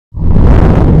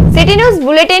City news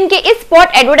bulletin के इस spot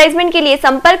advertisement के लिए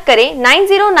संपर्क करें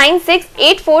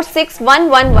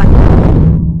 9096846111।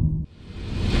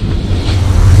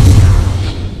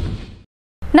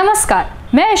 नमस्कार,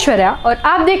 मैं ऐश्वर्या और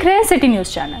आप देख रहे हैं city news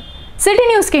channel. City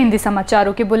news के हिंदी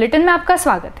समाचारों के बुलेटिन में आपका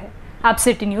स्वागत है। आप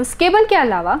सिटी न्यूज केबल के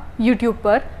अलावा यूट्यूब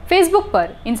पर, फेसबुक पर,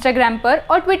 इंस्टाग्राम पर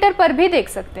और ट्विटर पर भी देख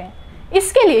सकते हैं।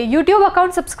 इसके लिए यूट्यूब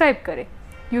अकाउंट सब्सक्राइब करें।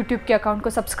 यूट्यूब के अकाउंट को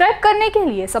सब्सक्राइब करने के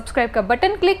लिए सब्सक्राइब का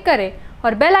बटन क्लिक करें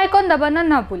और बेल आइकॉन दबाना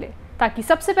ना भूलें ताकि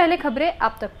सबसे पहले खबरें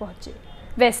आप तक पहुंचे।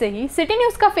 वैसे ही सिटी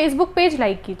न्यूज़ का फेसबुक पेज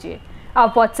लाइक कीजिए।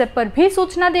 आप व्हाट्सएप पर भी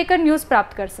सूचना देकर न्यूज़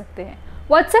प्राप्त कर सकते हैं।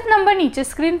 व्हाट्सएप नंबर नीचे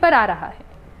स्क्रीन पर आ रहा है।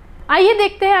 आइए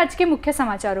देखते हैं आज के मुख्य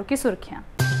समाचारों की सुर्खियां।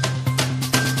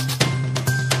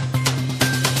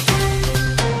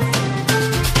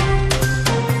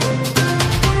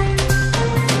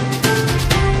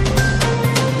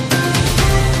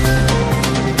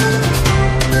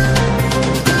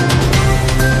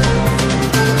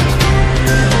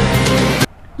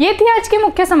 ये थी आज के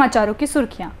मुख्य समाचारों की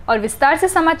सुर्खियां और विस्तार से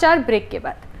समाचार ब्रेक के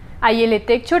बाद। आइए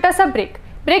लेते एक छोटा सा ब्रेक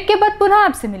के बाद पुनः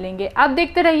आपसे मिलेंगे। आप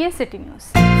देखते रहिए सिटी न्यूज।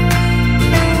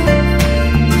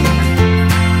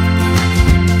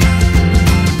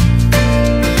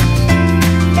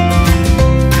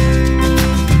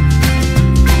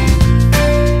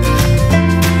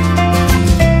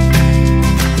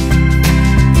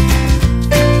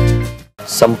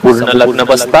 संपूर्ण लग्न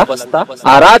बस्ता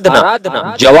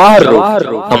आराधना जवाहर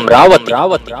रोड अमरावती।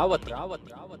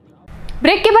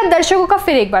 ब्रेक के बाद दर्शकों का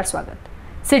फिर एक बार स्वागत।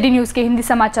 सिटी न्यूज के हिंदी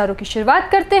समाचारों की शुरुआत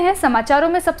करते हैं। समाचारों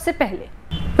में सबसे पहले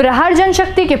प्रहार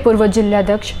जनशक्ति के पूर्व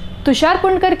जिलाध्यक्ष तुषार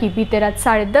पुंडकर की बीते रात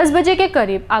 10:30 बजे के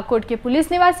करीब आकोट के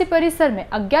पुलिस निवासी परिसर में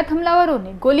अज्ञात हमलावरों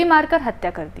ने गोली मारकर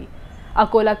हत्या कर दी।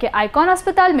 अकोला के आइकॉन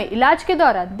अस्पताल में इलाज के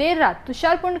दौरान देर रात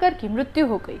तुषार पुंडकर की मृत्यु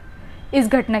हो गई। इस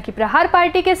घटना की प्रहार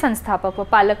पार्टी के संस्थापक व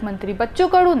पालक मंत्री बच्चू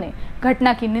कडू ने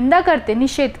घटना की निंदा करते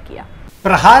निषेध किया।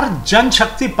 प्रहार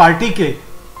जनशक्ति पार्टी के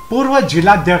पूर्व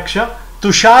जिलाध्यक्ष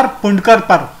तुषार पुंडकर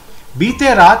पर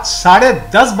बीते रात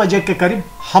 10:30 बजे के करीब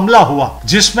हमला हुआ,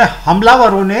 जिसमें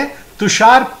हमलावरों ने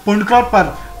तुषार पुंडकर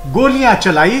पर गोलियां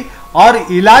चलाई और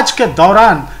इलाज के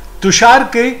दौरान तुषार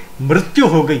की मृत्यु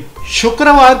हो गई।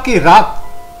 शुक्रवार की रात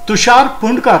तुषार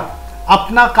पुंडकर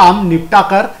अपना काम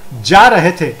निपटाकर जा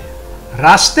रहे थे।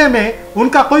 रास्ते में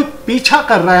उनका कोई पीछा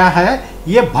कर रहा है,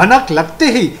 ये भनक लगते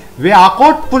ही वे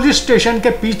आकोट पुलिस स्टेशन के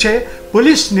पीछे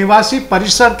पुलिस निवासी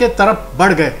परिसर के तरफ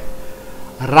बढ़ गए।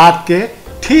 रात के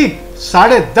ठीक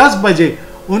 10:30 बजे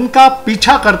उनका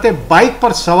पीछा करते बाइक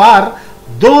पर सवार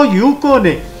 2 युवकों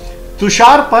ने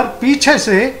तुषार पर पीछे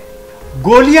से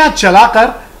गोलियां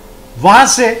चलाकर वहां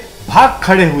से भाग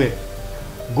खड़े हुए।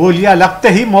 गोलियां लगते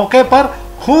ही मौके पर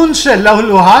खून से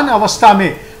लहूलुहान अवस्था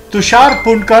में तुषार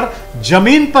पुंडकर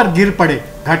जमीन पर गिर पड़े।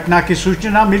 घटना की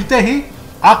सूचना मिलते ही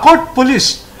आकोट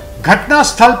पुलिस घटना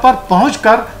स्थल पर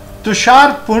पहुंचकर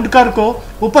तुषार पुंडकर को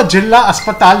उप जिला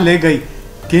अस्पताल ले गई,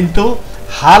 किंतु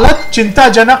हालत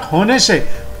चिंताजनक होने से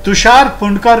तुषार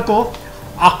पुंडकर को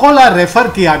अकोला रेफर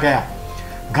किया गया।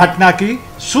 घटना की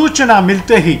सूचना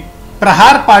मिलते ही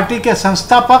प्रहार पार्टी के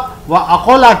संस्थापक व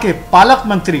अकोला के पालक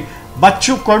मंत्री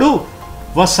बच्चू कडू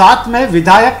व साथ में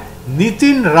विधायक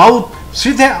नितिन राउत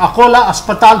सीधे अकोला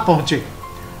अस्पताल पहुंचे।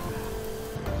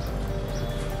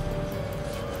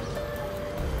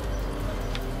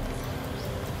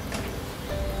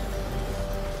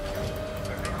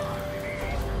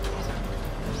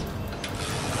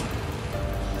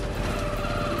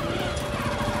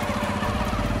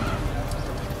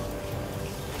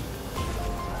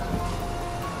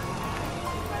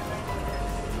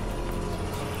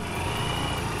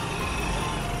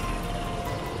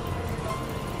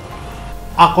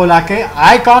 अकोला के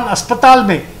आइकॉन अस्पताल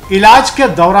में इलाज के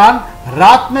दौरान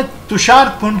रात में तुषार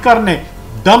पुंडकर ने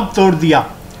दम तोड़ दिया।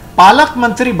 पालक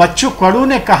मंत्री बच्चू कडू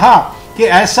ने कहा कि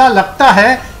ऐसा लगता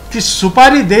है कि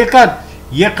सुपारी देकर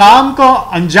यह काम को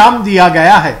अंजाम दिया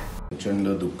गया है। प्रचंड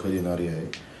दुःख देणारी आहे।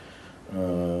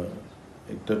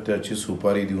 एकतर त्याची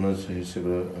सुपारी देऊनच हे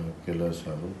सगळं केलं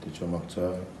असावं, त्याच्या मागचा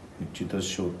निश्चितच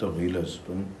शोध तर होईलच,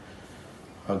 पण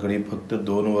हा गरीब फक्त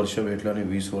 2 वर्ष भेटला आणि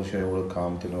 20 वर्ष एवढं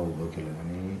काम त्यानं उभं केलं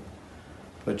आणि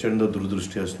प्रचंड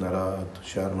दूरदृष्टी असणारा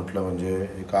तुषार म्हटलं म्हणजे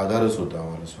एक आधारच होता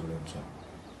आम्हाला सगळ्यांचा।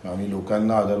 आम्ही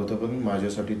लोकांना आधार होता, पण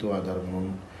माझ्यासाठी तो आधार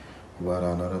म्हणून उभा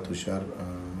राहणारा तुषार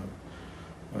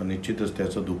निश्चितच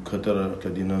त्याचं दुःख तर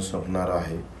कधी न संपणार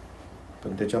आहे,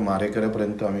 पण त्याच्या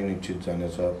मारेकऱ्यापर्यंत आम्ही निश्चित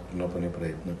जाण्याचा पूर्णपणे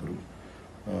प्रयत्न करू।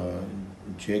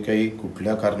 जे काही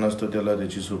कुठल्या कारणास्तव त्याला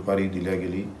त्याची सुपारी दिल्या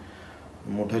गेली,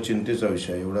 मोठा चिंतेचा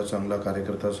विषय। एवढा चांगला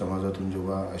कार्यकर्ता समाजातून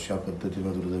जेव्हा अशा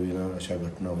पद्धतीने दुर्दैवीने अशा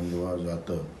घटना होऊन जेव्हा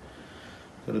जातं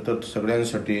तर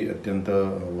सगळ्यांसाठी अत्यंत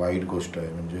वाईट गोष्ट आहे.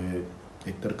 म्हणजे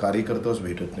एकतर कार्यकर्ताच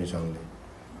भेटत नाही चांगले,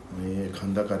 आणि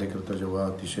एखादा कार्यकर्ता जेव्हा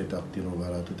अतिशय ताकदीने उभा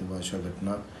राहतो तेव्हा अशा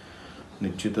घटना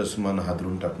निश्चितच मन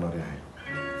हादरून टाकणारे आहे.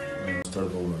 स्थळ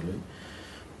पाहून आले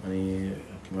आणि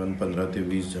किमान 15 ते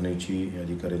 20 जणांची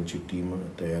अधिकाऱ्यांची टीम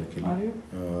तयार केली.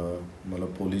 मला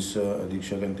पोलीस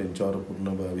अधीक्षक आणि त्यांच्यावर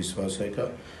पूर्ण विश्वास आहे का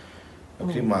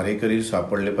अगदी मारेकरी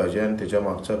सापडले पाहिजे आणि त्याच्या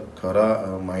मागचा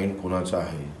खरा माइंड कोणाचा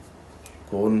आहे,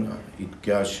 कोण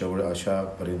इतक्या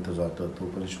अशापर्यंत जातं तो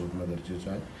पण शोधणं गरजेचं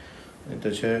आहे. आणि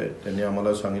त्यांनी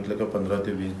आम्हाला सांगितलं की 15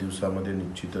 ते 20 दिवसामध्ये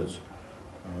निश्चितच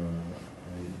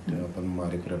आपण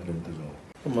मारेकऱ्यापर्यंत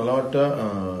जाऊ. मला वाटतं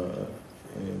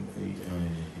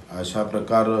अशा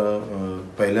प्रकार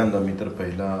पहिल्यांदा, मी तर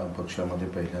पहिला पक्षामध्ये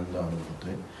पहिल्यांदा अनुभवतो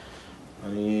आहे.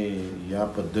 आणि या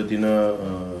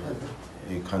पद्धतीनं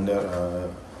एखाद्या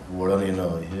वळण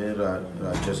येणं हे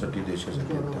राज्यासाठी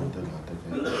देशासाठी अत्यंत घातक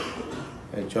आहे.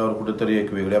 याच्यावर कुठेतरी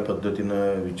एक वेगळ्या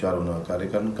पद्धतीनं विचार होणं,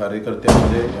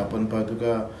 कार्यकर्त्यामध्ये आपण पाहतो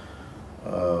का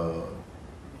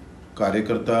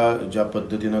कार्यकर्ता ज्या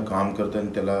पद्धतीनं काम करतो आणि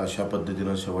त्याला अशा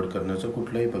पद्धतीनं शेवट करण्याचं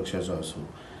कुठल्याही पक्षाचा असो,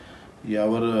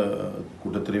 यावर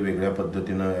कुठेतरी वेगळ्या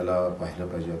पद्धतीनं याला पाहिलं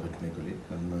पाहिजे या घटनेकडे.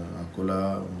 कारण अकोला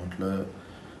म्हटलं,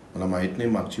 मला माहीत नाही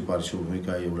मागची पार्श्वभूमी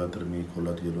काय, एवढा तर मी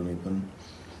खोलात गेलो नाही, पण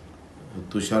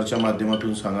तुषारच्या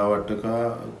माध्यमातून सांगा वाटतं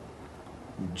का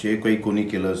जे काही कोणी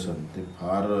केलं असेल ते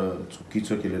फार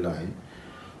चुकीचं केलेलं आहे.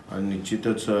 आणि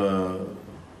निश्चितच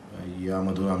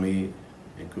यामधून आम्ही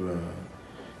एक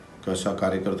कसा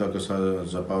कार्यकर्ता कसा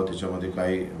जपावं, त्याच्यामध्ये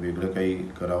काय वेगळं काही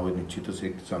करावं, निश्चितच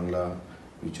एक चांगला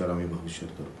विचार आम्ही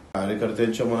भविष्यात करू.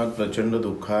 कार्यकर्त्यांच्या मनात प्रचंड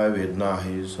दुःख आहे, वेदना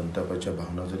आहे, संतापाच्या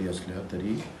भावना जरी असल्या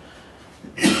तरी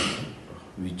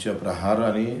प्रहार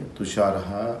आणि तुषार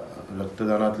हा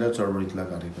रक्तदानातल्या चळवळीतला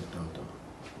कार्यकर्ता होता,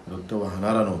 रक्त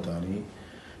वाहणारा नव्हता. आणि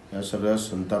या सगळ्या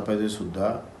संतापाचे सुद्धा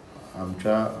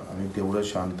आम्ही तेवढं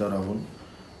शांत राहून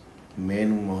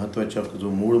मेन महत्त्वाच्या जो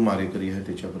मूळ मारेकरी आहे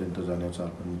त्याच्यापर्यंत जाण्याचा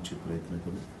आपण निश्चित प्रयत्न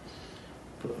करू.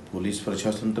 पोलीस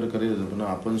प्रशासन तर करेल, पण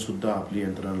आपण सुद्धा आपली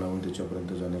यंत्रणा लावून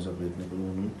त्याच्यापर्यंत जाण्याचा प्रयत्न करू.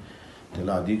 म्हणून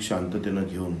त्याला अधिक शांततेनं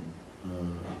घेऊन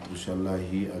तुषारला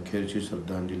ही अखेरची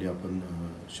श्रद्धांजली आपण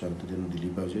शांततेनं दिली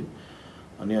पाहिजे.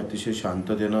 आणि अतिशय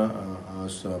शांततेनं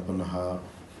आज आपण हा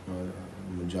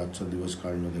म्हणजे आजचा दिवस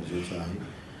काढणं गरजेचं आहे.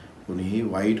 कोणीही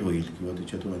वाईट होईल किंवा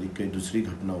त्याच्यातून अधिक काही दुसरी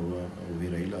घटना उभी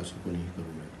राहील असं कोणीही करू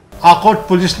नये. आकोट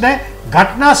पुलिस ने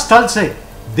घटना स्थल से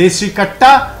देसी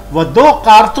कट्टा व 2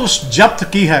 कारतूस जब्त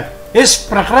की है. इस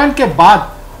प्रकरण के बाद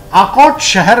आकोट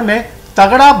शहर में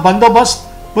तगड़ा बंदोबस्त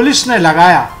पुलिस ने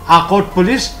लगाया. आकोट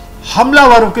पुलिस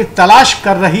हमलावरों की तलाश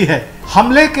कर रही है.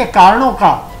 हमले के कारणों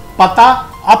का पता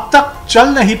अब तक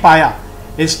चल नहीं पाया.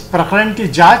 इस प्रकरण की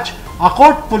जांच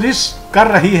आकोट पुलिस कर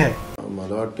रही है.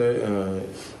 मला वाटतं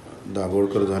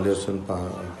दाभोळकर झाले असेल,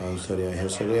 पानसरे, ह्या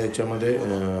सगळ्या याच्यामध्ये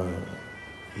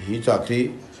हीच आखरी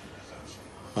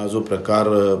हा जो प्रकार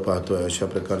पाहतोय, अशा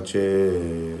प्रकारचे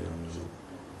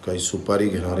काही सुपारी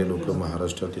घेणारे लोक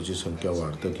महाराष्ट्रात त्याची संख्या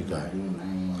वाढतं की काय.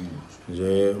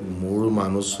 म्हणजे मूळ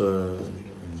माणूस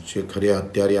जे खरे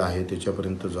हत्यारे आहे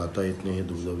त्याच्यापर्यंत जाता येत नाही, हे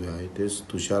दुर्दैव आहे. तेच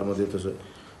तुषारमध्ये तसं,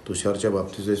 तुषारच्या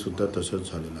बाबतीत सुद्धा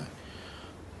तसंच झालेलं आहे.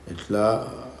 इथला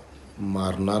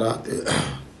मारणारा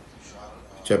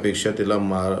त्याच्यापेक्षा त्याला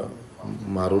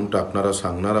मारून टाकणारा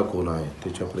सांगणारा कोण आहे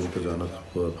त्याच्यापर्यंत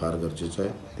जाणं फार गरजेचं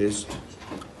आहे. तेच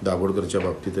दाभोळकरच्या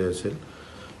बाबतीतही असेल.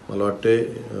 मला वाटते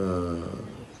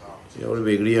एवढी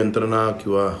वेगळी यंत्रणा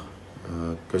किंवा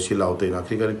कशी लावता येईल.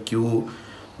 आखरी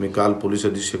मी काल पोलीस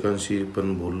अधीक्षकांशी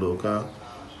पण बोललो का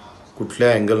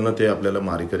कुठल्या अँगलनं ते आपल्याला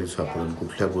मारेकरी सापडेल,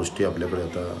 कुठल्या गोष्टी आपल्याकडे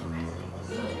आता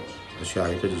अशा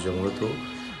आहे का ज्याच्यामुळे तो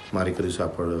मारेकरी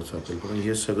सापडेल. पण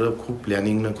हे सगळं खूप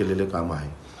प्लॅनिंगनं केलेलं काम आहे.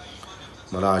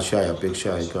 मला आशा आहे,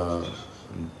 अपेक्षा आहे का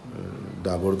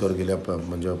दाभोळकर गेल्या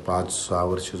म्हणजे 5-6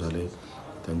 वर्ष झाले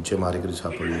त्यांचे मारेकरी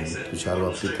सापडले नाही. तुषार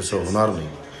बाबतीत तसं होणार नाही.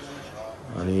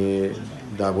 आणि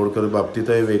दाभोळकर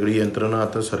बाबतीतही वेगळी यंत्रणा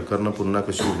आता सरकारनं पुन्हा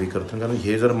कशी उभी करतं, कारण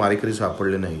हे जर मारेकरी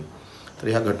सापडले नाही तर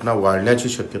ह्या घटना वाढण्याची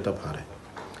शक्यता फार आहे.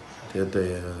 त्यात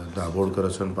दाभोळकर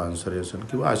असेल, पानसरे असेल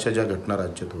किंवा अशा ज्या घटना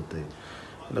राज्यात होत आहे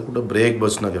त्याला कुठं ब्रेक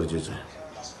बसणं गरजेचं आहे.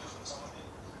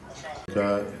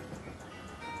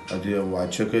 आधी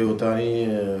वाचकही होता आणि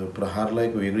प्रहारला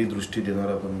एक वेगळी दृष्टी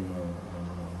देणारा पण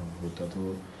होता.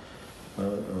 तो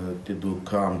ते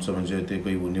दुःख आमचं म्हणजे ते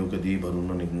काही उणीव कधी भरून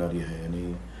न निघणारी आहे.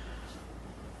 आणि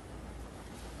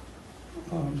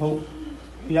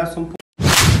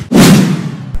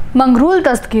मंगरूल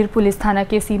दस्तगीर पुलिस थाना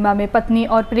के सीमा में पत्नी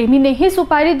और प्रेमी ने ही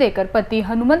सुपारी देकर पति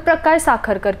हनुमंत प्रकाश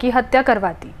साखरकर की हत्या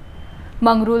करवा दी.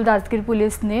 मंगरूल दस्तगीर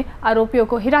पुलिस ने आरोपियों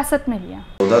को हिरासत में लिया.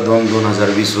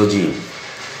 14/2/2020 रोजी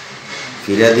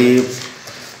फिर्यादी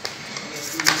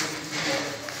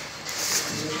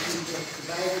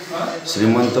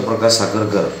श्रीमंत प्रकाश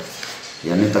साखरकर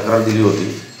यांनी तक्रार दिली होती.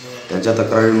 त्यांच्या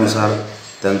तक्रारीनुसार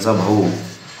त्यांचा भाऊ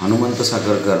हनुमंत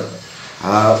साखरकर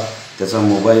हा त्याचा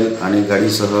मोबाईल आणि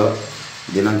गाडीसह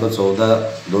दिनांक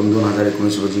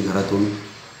 14/2/2019 रोजी घरातून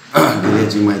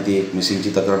गेल्याची माहिती मिसिंगची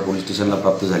तक्रार पोलीस स्टेशनला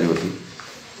प्राप्त झाली होती.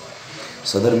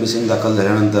 सदर मिसिंग दाखल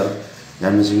झाल्यानंतर या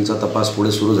मिसिंगचा तपास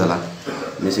पुढे सुरू झाला.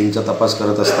 मिसिंगचा तपास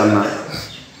करत असताना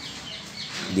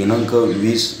दिनांक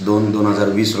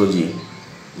 20/2/2020 रोजी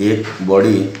एक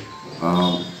बॉडी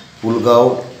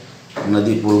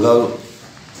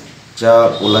पुलगावच्या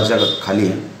पुलाच्या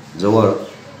खाली जवळ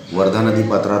वर्धा नदी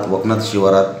पात्रात वकनाथ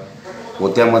शिवारात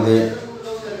पोत्यामध्ये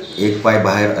एक पाय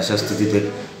बाहेर अशा स्थितीत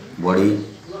एक बॉडी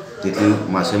तिथली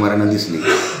मासेमाऱ्यांना दिसली.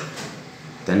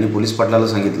 त्यांनी पोलीस पाटलाला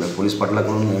सांगितलं. पोलीस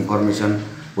पाटलाकडून इन्फॉर्मेशन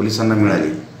पोलिसांना मिळाली.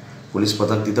 पोलीस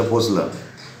पथक तिथं पोचलं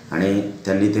आणि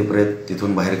त्यांनी ते प्रेत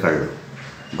तिथून बाहेर काढलं.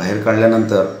 बाहेर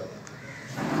काढल्यानंतर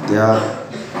त्या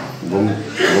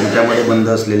गोमट्यामध्ये बंद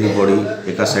असलेली बॉडी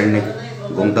एका साईडने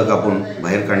गोमटं कापून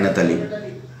बाहेर काढण्यात आली.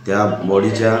 त्या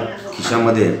बॉडीच्या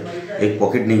खिशामध्ये एक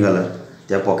पॉकेट निघालं.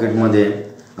 त्या पॉकेटमध्ये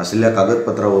असलेल्या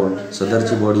कागदपत्रावरून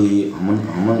सदरची बॉडी ही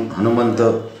हनुमंत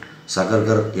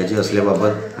साखरकर याची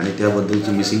असल्याबाबत आणि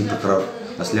त्याबद्दलची मिसिंग तक्रार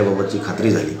असल्याबाबतची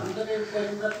खात्री झाली.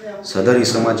 सदर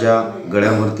इसमाच्या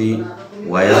गळ्यावरती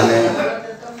वायरने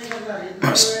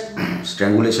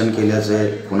स्ट्रँग्युलेशन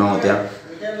केल्याचे खुणा होत्या.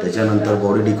 त्याच्यानंतर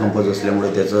बॉडी डिकंपोज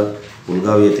असल्यामुळे त्याचं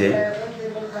पुलगाव येथे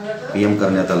PM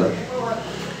करण्यात आलं.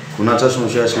 खुनाचा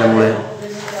संशय असल्यामुळे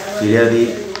फिर्यादी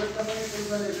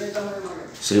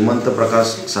श्रीमंत प्रकाश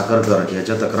साखरकर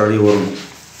याच्या तक्रारीवरून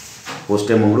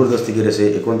पोस्टे मंगळूर दस्तगीर असे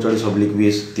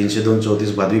 39/20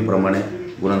 302/34 भादवीप्रमाणे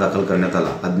गुन्हा दाखल करण्यात आला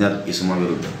अज्ञात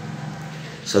इसमाविरुद्ध.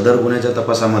 सदर गुन्ह्याच्या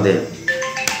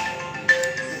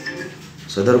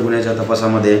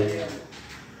तपासामध्ये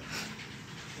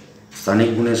स्थानिक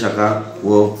गुन्हे शाखा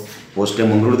व पोस्टे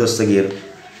मंगळूर दस्तगीर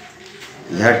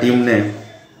ह्या टीमने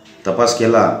तपास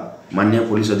केला. मान्य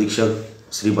पोलीस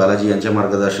अधीक्षक श्री बालाजी यांच्या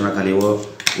मार्गदर्शनाखाली व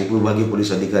उपविभागीय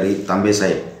पोलीस अधिकारी तांबे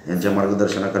साहेब यांच्या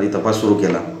मार्गदर्शनाखाली तपास सुरू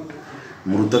केला.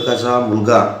 मृतकाचा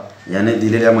मुलगा याने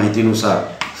दिलेल्या माहितीनुसार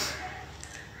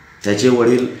त्याचे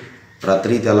वडील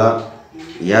रात्री त्याला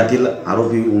यातील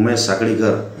आरोपी उमेश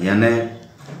साखळीकर याने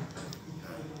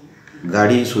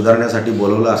गाडी सुधारण्यासाठी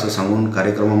बोलवलं असं सांगून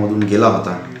कार्यक्रमामधून गेला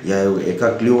होता. या एका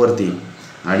क्ल्यूवरती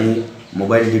आणि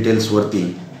मोबाईल डिटेल्सवरती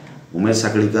उमेश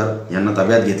साखळीकर यांना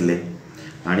ताब्यात घेतले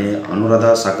आणि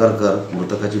अनुराधा साखरकर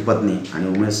मृतकाची पत्नी आणि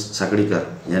उमेश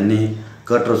साखळीकर यांनी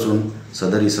कट रचून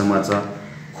सदर इसमाचा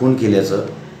खून केल्याचं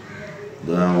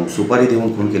सुपारी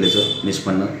देऊन खून केल्याचं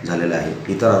निष्पन्न झालेलं आहे.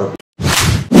 इतर आरोपी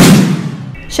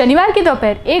शनिवार की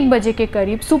दोपहर 1 बजे के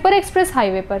करीब सुपर एक्सप्रेस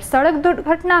हाईवे पर सड़क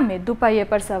दुर्घटना में दुपहिए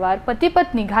पर सवार पति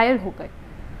पत्नी घायल हो गए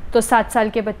तो 7 साल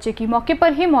के बच्चे की मौके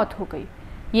पर ही मौत हो गई.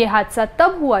 ये हादसा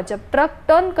तब हुआ जब ट्रक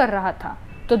टर्न कर रहा था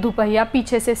तो दुपहिया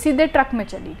पीछे से सीधे ट्रक में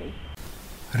चली गई.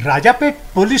 राजापेट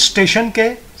पुलिस स्टेशन के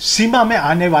सीमा में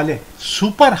आने वाले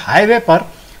सुपर हाईवे पर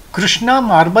कृष्णा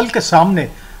मार्बल के सामने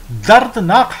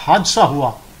दर्दनाक हादसा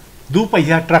हुआ.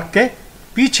 दोपहिया ट्रक के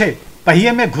पीछे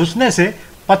पहिए में घुसने से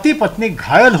पति पत्नी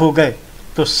घायल हो गए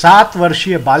तो 7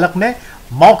 वर्षीय बालक ने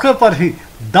मौके पर ही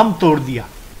दम तोड़ दिया.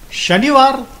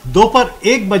 शनिवार दोपहर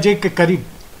 1 बजे के करीब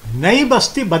नई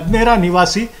बस्ती बदनेरा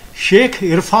निवासी शेख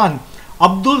इरफान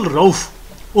अब्दुल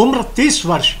रऊफ उम्र 30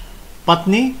 वर्ष,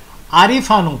 पत्नी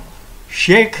आरिफानू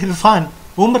शेख इरफान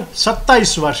उम्र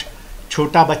 27 वर्ष,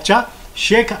 छोटा बच्चा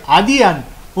शेख आदियान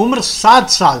उम्र 7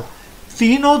 साल,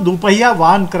 तीनों दोपहिया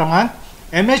वाहन क्रमांक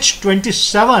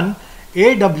MH27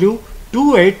 AW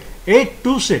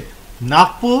 2882 से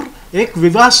नागपुर एक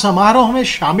विवाह समारोह में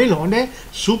शामिल होने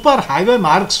सुपर हाईवे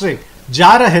मार्ग से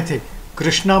जा रहे थे.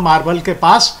 कृष्णा मार्बल के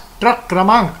पास ट्रक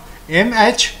क्रमांक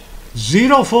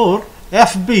MH04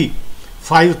 FB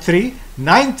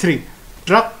 5393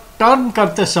 ट्रक टर्न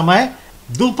करते समय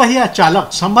दोपहिया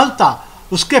चालक संभलता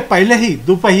उसके पहले ही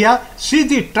दोपहिया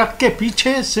सीधी ट्रक के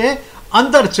पीछे से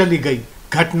अंदर चली गई.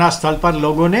 घटनास्थल पर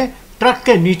लोगों ने ट्रक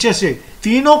के नीचे से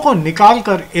तीनों को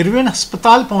निकालकर इरविन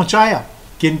अस्पताल पहुंचाया,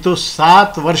 किंतु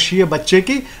 7 वर्षीय बच्चे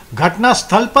की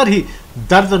घटनास्थल पर ही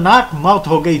दर्दनाक मौत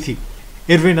हो गई थी.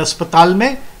 इरविन अस्पताल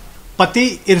में पति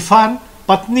इरफान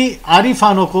पत्नी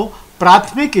आरिफानो को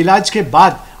प्राथमिक इलाज के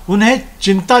बाद उन्हें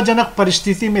चिंताजनक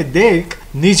परिस्थिति में देख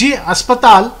निजी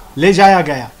अस्पताल ले जाया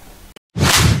गया.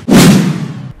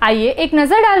 आइए एक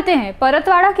नजर डालते हैं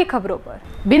परतवाड़ा की खबरों पर.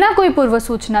 बिना कोई पूर्व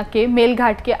सूचना के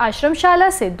मेलघाट के आश्रमशाला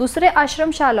से दूसरे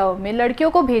आश्रमशालाओं में लड़कियों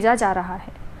को भेजा जा रहा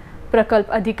है. प्रकल्प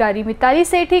अधिकारी मिताली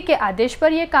सेठी के आदेश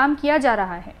पर यह काम किया जा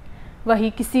रहा है.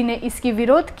 वहीं किसी ने इसकी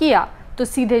विरोध किया तो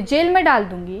सीधे जेल में डाल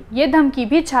दूंगी, ये धमकी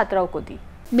भी छात्राओं को दी.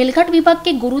 मेलघाट विभाग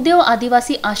के गुरुदेव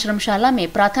आदिवासी आश्रमशाला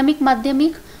में प्राथमिक,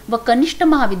 माध्यमिक व कनिष्ठ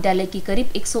महाविद्यालय की करीब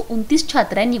 129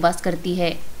 छात्राएं निवास करती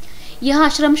है। यह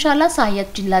आश्रमशाला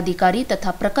सहायक जिलाधिकारी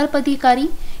तथा प्रकल्प अधिकारी,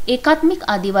 एकात्मिक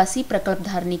आदिवासी प्रकल्प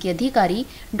धारणी के अधिकारी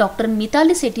डॉक्टर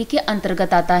मिताली सेठी के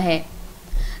अंतर्गत आता है।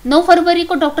 9 फरवरी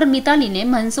को डॉक्टर मिताली ने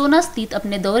मनसोना स्थित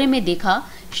अपने दौरे में देखा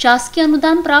शासकीय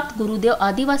अनुदान प्राप्त गुरुदेव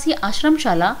आदिवासी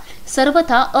आश्रमशाला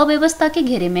सर्वथा अव्यवस्था के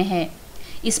घेरे में है।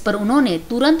 इस पर उन्होंने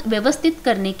तुरंत व्यवस्थित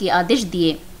करने के आदेश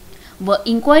दिए व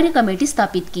इंक्वायरी कमेटी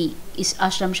स्थापित की। इस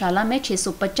आश्रमशाला में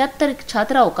 675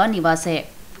 छात्राओं का निवास है।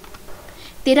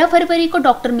 13 फरवरी को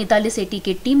डॉक्टर मिताली सेठी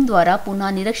की टीम द्वारा पुनः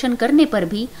निरीक्षण करने पर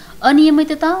भी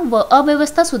अनियमितता व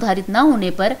अव्यवस्था सुधारित न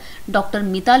होने पर डॉक्टर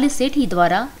मिताली सेठी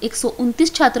द्वारा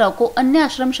 129 छात्राओं को अन्य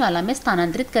आश्रमशाला में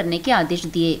स्थानांतरित करने के आदेश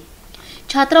दिए।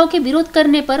 छात्राओं के विरोध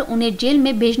करने पर उन्हें जेल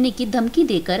में भेजने की धमकी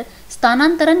देकर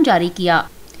स्थानांतरण जारी किया।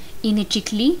 इन्हें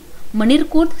चिखली,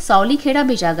 मनीरकुर्द, सावलीखेड़ा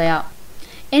भेजा गया।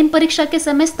 इन परीक्षा के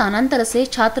समय स्थानांतर से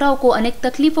छात्राओं को अनेक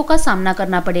तकलीफों का सामना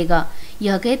करना पड़ेगा।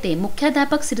 यह कहते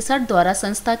मुख्याध्यापक सिरसाट द्वारा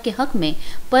संस्था के हक में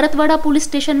परतवाड़ा पुलिस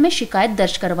स्टेशन में शिकायत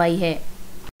दर्ज करवाई है। आप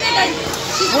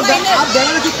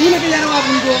क्यों लेके जा रहे हो आप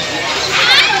उनको?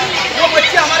 वो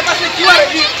बच्चे हमारे पास में क्यों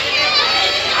आएगी?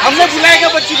 हमने बुलाया क्या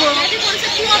बच्ची को?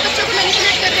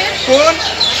 कौन?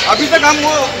 अभी तक हम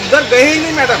वो उधर गए ही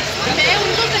नहीं मैडम। मैं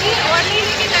उनको कहीं और नहीं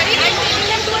लेके जा रही।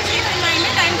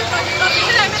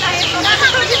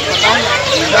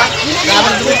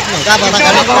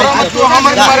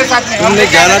 तुमने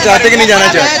जाना चाहते कि नहीं जाना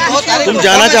चाहते? तुम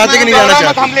जाना चाहते कि नहीं जाना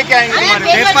चाहते? हम लेके आएंगे तुम्हारे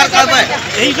पेपर कब है?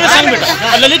 यही तो सांग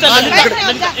बेटा। ललित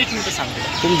एक मिनट सांग।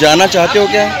 तुम जाना चाहते हो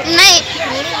क्या? नहीं,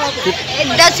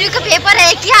 10वीं का पेपर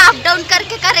है, क्या अप डाउन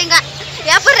करके करेंगे?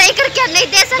 यहाँ पर रह कर क्या नहीं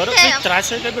दे सकते हैं?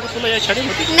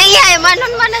 नहीं है,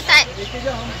 मानून मानता है।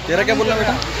 तेरा क्या बोलना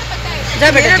बेटा?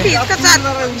 मेरा भी इसका साथ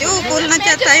जो बोलना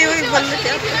चाहता है वही बोलना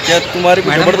चाहता है। क्या तुम्हारी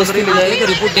जबरदस्ती ले जाएगी?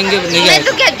 रिपोर्ट देंगे नहीं मैं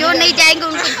तो क्या जो नहीं जाएंगे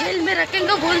उनको जेल में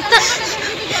रखेंगे बोलता।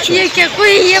 ये क्या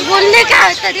कोई ये बोलने का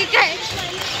तरीका है?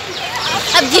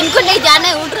 अब जिनको नहीं जाना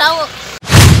है उठ रहा हो।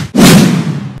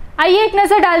 आइए एक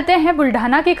नजर डालते हैं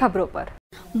बुल्ढाना की खबरों पर।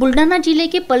 बुल्ढाना जिले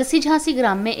के पलसी झांसी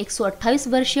ग्राम में 128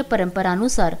 वर्षीय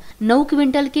परंपरानुसार 9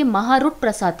 क्विंटल के महारूट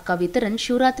प्रसाद का वितरण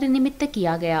शिवरात्रि निमित्त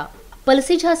किया गया।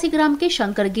 पलसी झांसी ग्राम के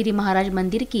शंकरगिरी महाराज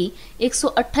मंदिर की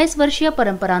 128 वर्षीय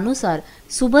परंपरानुसार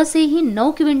सुबह से ही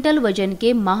 9 क्विंटल वजन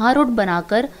के महारोट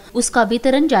बनाकर उसका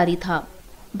वितरण जारी था।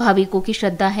 भाविकों की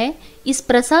श्रद्धा है, इस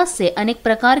प्रसाद से अनेक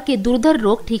प्रकार के दुर्धर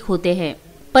रोग ठीक होते हैं।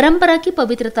 परंपरा की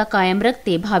पवित्रता कायम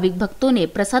रखते भाविक भक्तों ने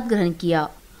प्रसाद ग्रहण किया।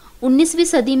 19वीं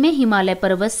सदी में हिमालय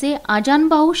पर्वत से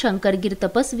आजानबाहु शंकरगिर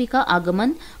तपस्वी का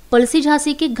आगमन पलसी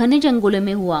झांसी के घने जंगलों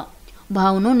में हुआ।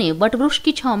 वहां उन्होंने वटवृक्ष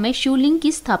की छांव में शिवलिंग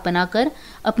की स्थापना कर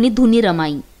अपनी धुनी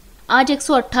रमाई। आज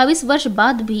 128 वर्ष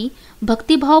बाद भी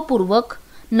भक्तिभाव पूर्वक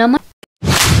नमन।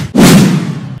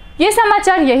 ये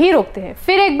समाचार यही रोकते हैं,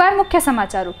 फिर एक बार मुख्य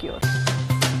समाचारों की ओर।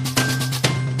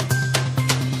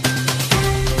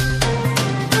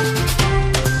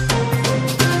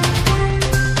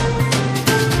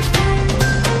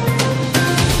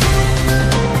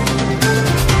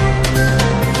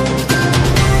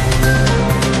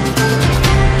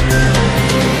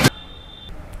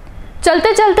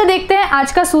 चलते चलते देखते हैं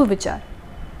आज का सुविचार।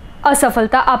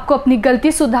 असफलता आपको अपनी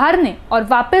गलती सुधारने और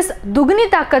वापस दुगनी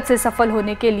ताकत से सफल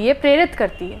होने के लिए प्रेरित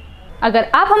करती है। अगर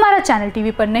आप हमारा चैनल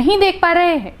टीवी पर नहीं देख पा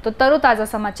रहे हैं तो तरोताज़ा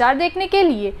समाचार देखने के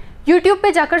लिए YouTube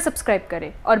पे जाकर सब्सक्राइब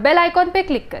करें और बेल आइकॉन पे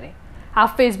क्लिक करें।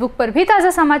 आप Facebook पर भी ताज़ा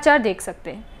समाचार देख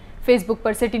सकते हैं। Facebook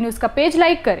पर सिटी न्यूज़ का पेज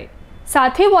लाइक करें।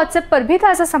 साथ ही WhatsApp पर भी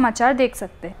ताज़ा समाचार देख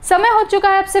सकते हैं। समय हो चुका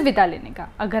है आपसे विदा लेने का।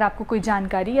 अगर आपको कोई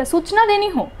जानकारी या सूचना देनी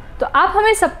हो तो आप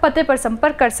हमें सब पते पर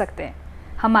संपर्क कर सकते हैं।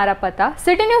 हमारा पता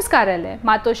सिटी न्यूज़ कार्यालय,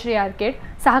 मातोश्री आर्केड,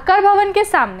 सहकार भवन के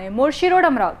सामने, मोर्शी रोड,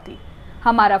 अमरावती।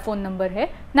 हमारा फ़ोन नंबर है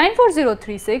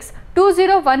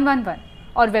 9403620111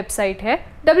 और वेबसाइट है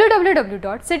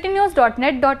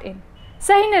www.citynews.net.in।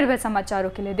 सही निर्भय समाचारों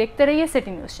के लिए देखते रहिए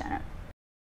सिटी न्यूज़ चैनल।